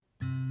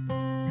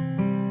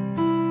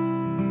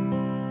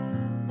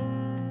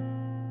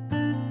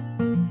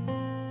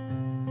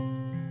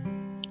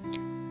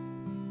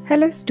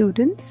Hello,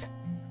 students.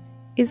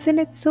 Isn't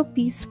it so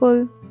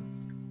peaceful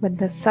when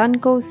the sun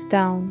goes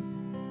down,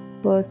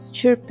 birds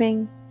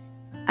chirping,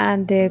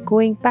 and they're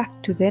going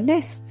back to their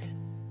nests?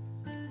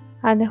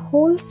 And the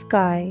whole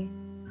sky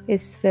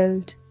is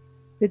filled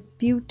with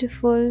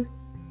beautiful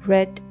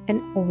red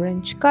and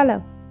orange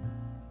color.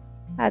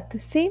 At the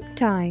same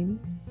time,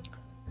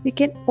 we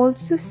can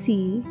also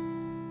see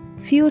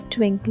few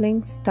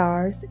twinkling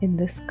stars in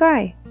the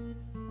sky.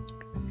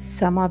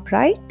 Some are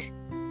bright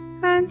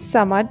and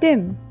some are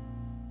dim.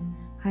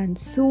 And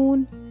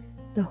soon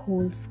the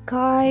whole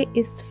sky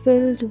is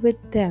filled with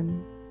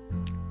them.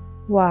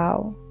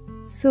 Wow,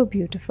 so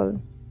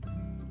beautiful.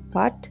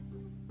 But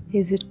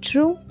is it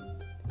true?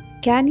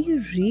 Can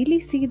you really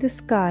see the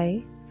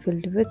sky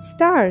filled with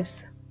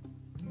stars?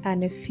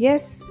 And if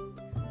yes,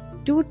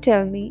 do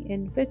tell me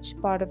in which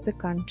part of the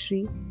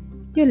country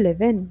you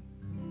live in.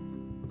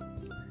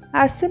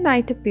 As the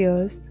night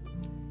appears,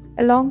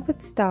 along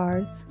with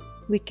stars,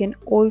 we can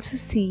also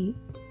see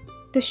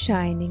the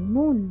shining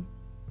moon.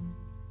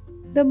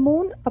 The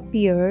moon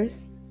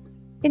appears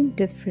in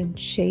different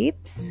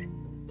shapes,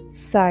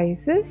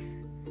 sizes,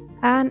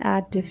 and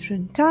at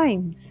different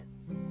times.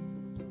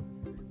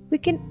 We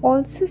can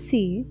also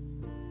see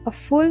a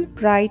full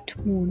bright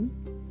moon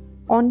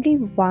only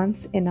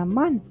once in a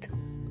month.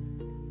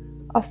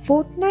 A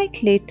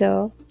fortnight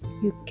later,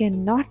 you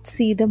cannot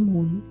see the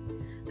moon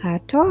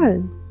at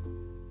all.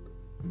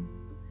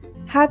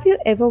 Have you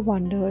ever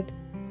wondered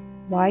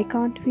why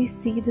can't we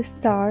see the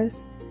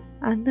stars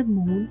and the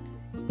moon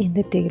in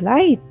the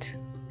daylight?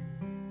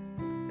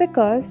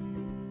 Because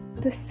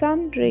the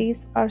sun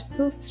rays are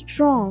so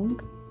strong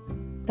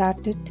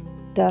that it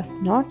does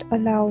not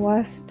allow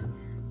us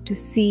to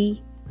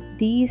see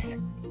these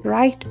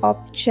bright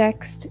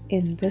objects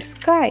in the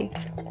sky.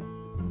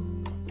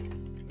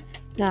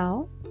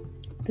 Now,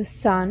 the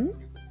sun,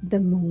 the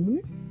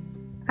moon,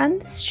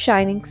 and the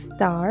shining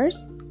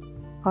stars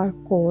are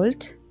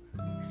called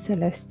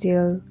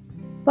celestial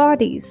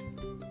bodies.